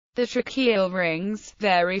The tracheal rings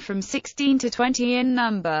vary from 16 to 20 in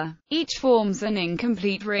number. Each forms an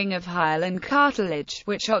incomplete ring of hyaline cartilage,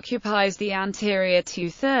 which occupies the anterior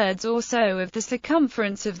 2/3 or so of the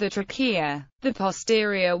circumference of the trachea. The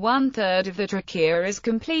posterior 1/3 of the trachea is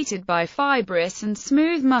completed by fibrous and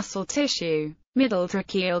smooth muscle tissue. Middle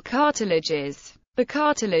tracheal cartilages. The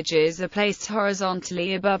cartilages are placed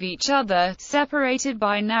horizontally above each other, separated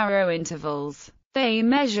by narrow intervals. They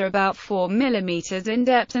measure about 4 mm in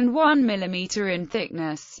depth and 1 mm in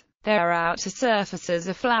thickness. Their outer surfaces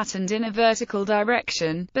are flattened in a vertical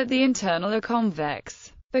direction, but the internal are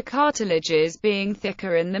convex, the cartilages being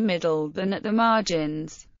thicker in the middle than at the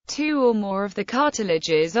margins. Two or more of the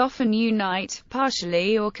cartilages often unite,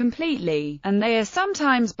 partially or completely, and they are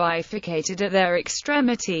sometimes bifurcated at their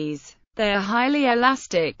extremities. They are highly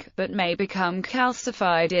elastic, but may become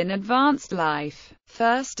calcified in advanced life.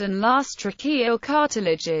 First and last tracheal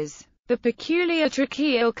cartilages. The peculiar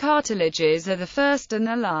tracheal cartilages are the first and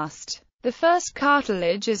the last. The first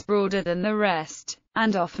cartilage is broader than the rest,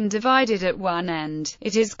 and often divided at one end.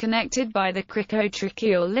 It is connected by the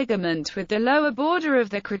cricotracheal ligament with the lower border of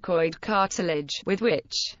the cricoid cartilage, with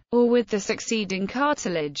which, or with the succeeding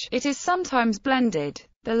cartilage, it is sometimes blended.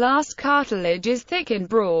 The last cartilage is thick and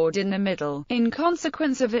broad in the middle, in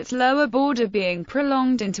consequence of its lower border being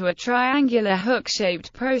prolonged into a triangular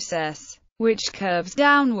hook-shaped process, which curves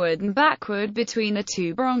downward and backward between the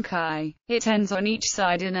two bronchi. It ends on each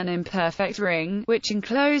side in an imperfect ring, which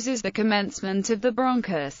encloses the commencement of the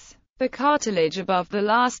bronchus. The cartilage above the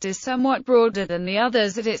last is somewhat broader than the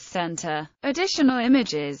others at its center. Additional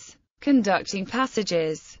images. Conducting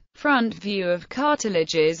passages. Front view of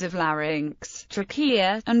cartilages of larynx,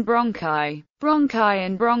 trachea, and bronchi. Bronchi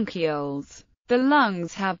and bronchioles. The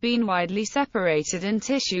lungs have been widely separated and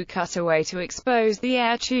tissue cut away to expose the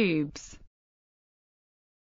air tubes.